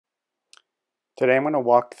Today I'm going to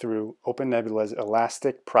walk through OpenNebula's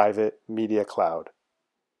Elastic Private Media Cloud.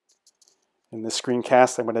 In this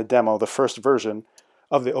screencast, I'm going to demo the first version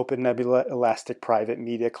of the OpenNebula Elastic Private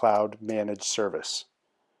Media Cloud Managed Service.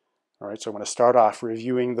 Alright, so I'm going to start off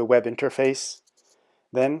reviewing the web interface.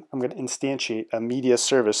 Then I'm going to instantiate a media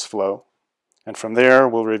service flow. And from there,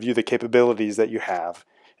 we'll review the capabilities that you have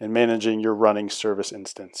in managing your running service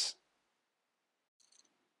instance.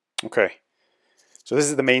 Okay. So this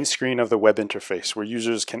is the main screen of the web interface where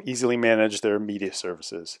users can easily manage their media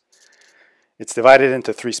services. It's divided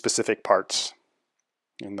into three specific parts.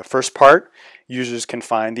 In the first part, users can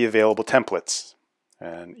find the available templates.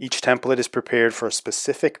 And each template is prepared for a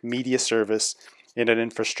specific media service in an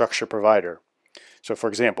infrastructure provider. So for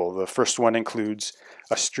example, the first one includes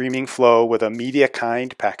a streaming flow with a media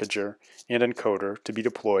kind packager and encoder to be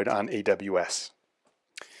deployed on AWS.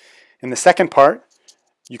 In the second part,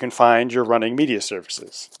 you can find your running media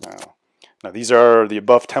services. Now these are the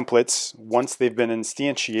above templates once they've been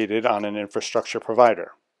instantiated on an infrastructure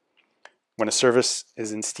provider. When a service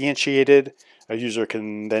is instantiated, a user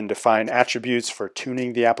can then define attributes for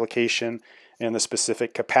tuning the application and the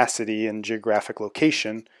specific capacity and geographic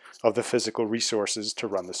location of the physical resources to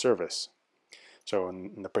run the service. So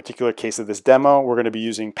in the particular case of this demo, we're going to be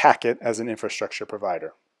using Packet as an infrastructure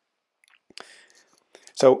provider.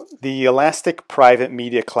 So the Elastic Private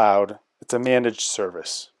Media Cloud, it's a managed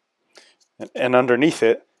service. And underneath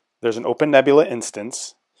it, there's an OpenNebula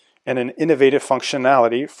instance and an innovative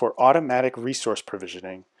functionality for automatic resource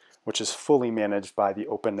provisioning, which is fully managed by the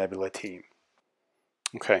OpenNebula team.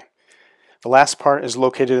 Okay, the last part is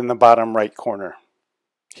located in the bottom right corner.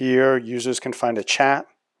 Here, users can find a chat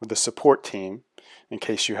with the support team in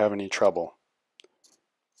case you have any trouble.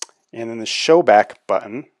 And then the Show Back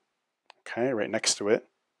button, okay, right next to it,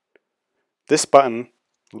 this button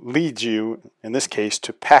leads you, in this case,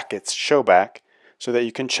 to Packet's Showback so that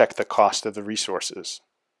you can check the cost of the resources.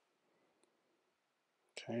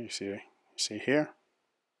 Okay, you see here?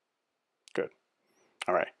 Good.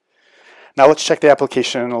 All right. Now let's check the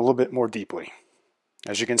application a little bit more deeply.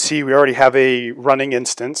 As you can see, we already have a running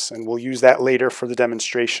instance, and we'll use that later for the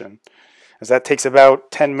demonstration, as that takes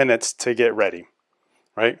about 10 minutes to get ready,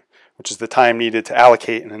 right? Which is the time needed to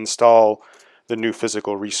allocate and install the new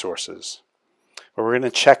physical resources. But we're going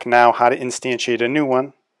to check now how to instantiate a new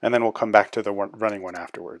one, and then we'll come back to the running one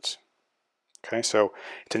afterwards. Okay, so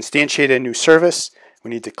to instantiate a new service,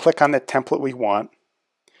 we need to click on the template we want,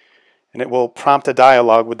 and it will prompt a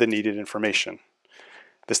dialog with the needed information.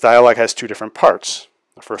 This dialog has two different parts.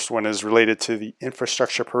 The first one is related to the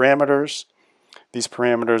infrastructure parameters. These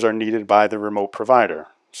parameters are needed by the remote provider.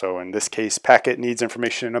 So in this case, Packet needs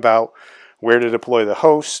information about where to deploy the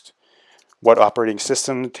host, what operating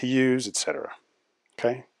system to use, etc.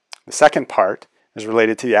 Okay. The second part is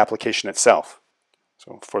related to the application itself.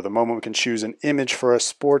 So for the moment, we can choose an image for a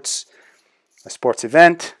sports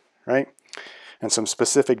event, right? And some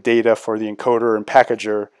specific data for the encoder and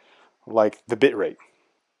packager, like the bit rate.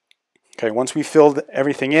 Okay, once we filled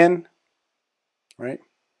everything in, right,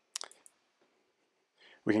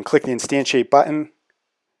 we can click the Instantiate button,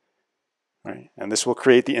 right, and this will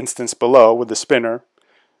create the instance below with the spinner,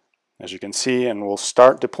 as you can see, and we'll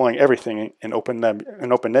start deploying everything in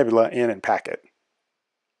OpenNebula and in Packet.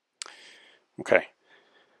 Okay,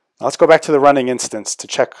 now let's go back to the running instance to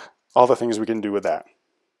check all the things we can do with that.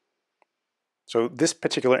 So this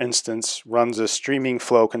particular instance runs a streaming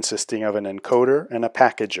flow consisting of an encoder and a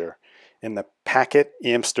packager in the Packet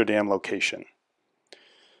Amsterdam location.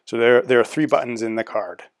 So there are three buttons in the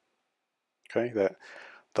card. Okay,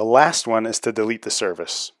 the last one is to delete the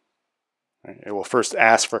service. It will first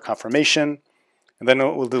ask for confirmation, and then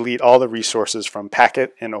it will delete all the resources from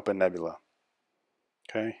Packet and OpenNebula.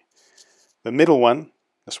 Okay, the middle one,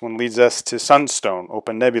 this one leads us to Sunstone,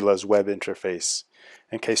 OpenNebula's web interface,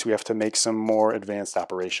 in case we have to make some more advanced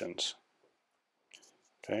operations.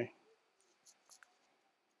 Okay.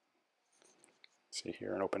 See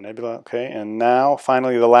here in OpenNebula. Okay, and now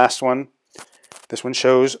finally the last one. This one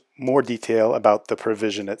shows more detail about the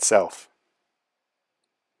provision itself.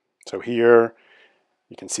 So here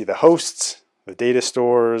you can see the hosts, the data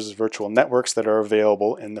stores, virtual networks that are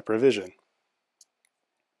available in the provision.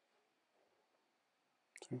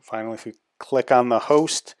 So finally, if we click on the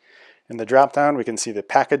host in the dropdown, we can see the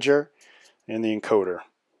packager and the encoder.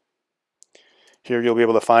 Here you'll be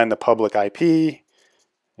able to find the public IP,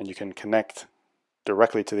 and you can connect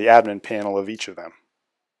directly to the admin panel of each of them.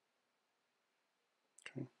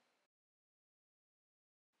 Okay.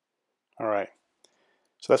 All right.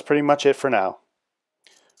 So that's pretty much it for now.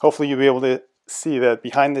 Hopefully you'll be able to see that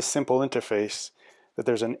behind this simple interface, that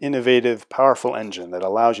there's an innovative, powerful engine that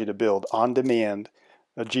allows you to build on demand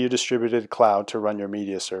a geo-distributed cloud to run your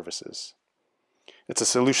media services. It's a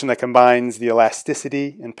solution that combines the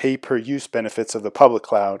elasticity and pay-per-use benefits of the public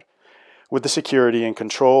cloud with the security and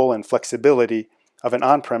control and flexibility of an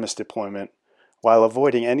on-premise deployment while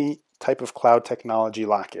avoiding any type of cloud technology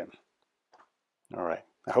lock-in. All right,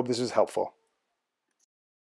 I hope this was helpful.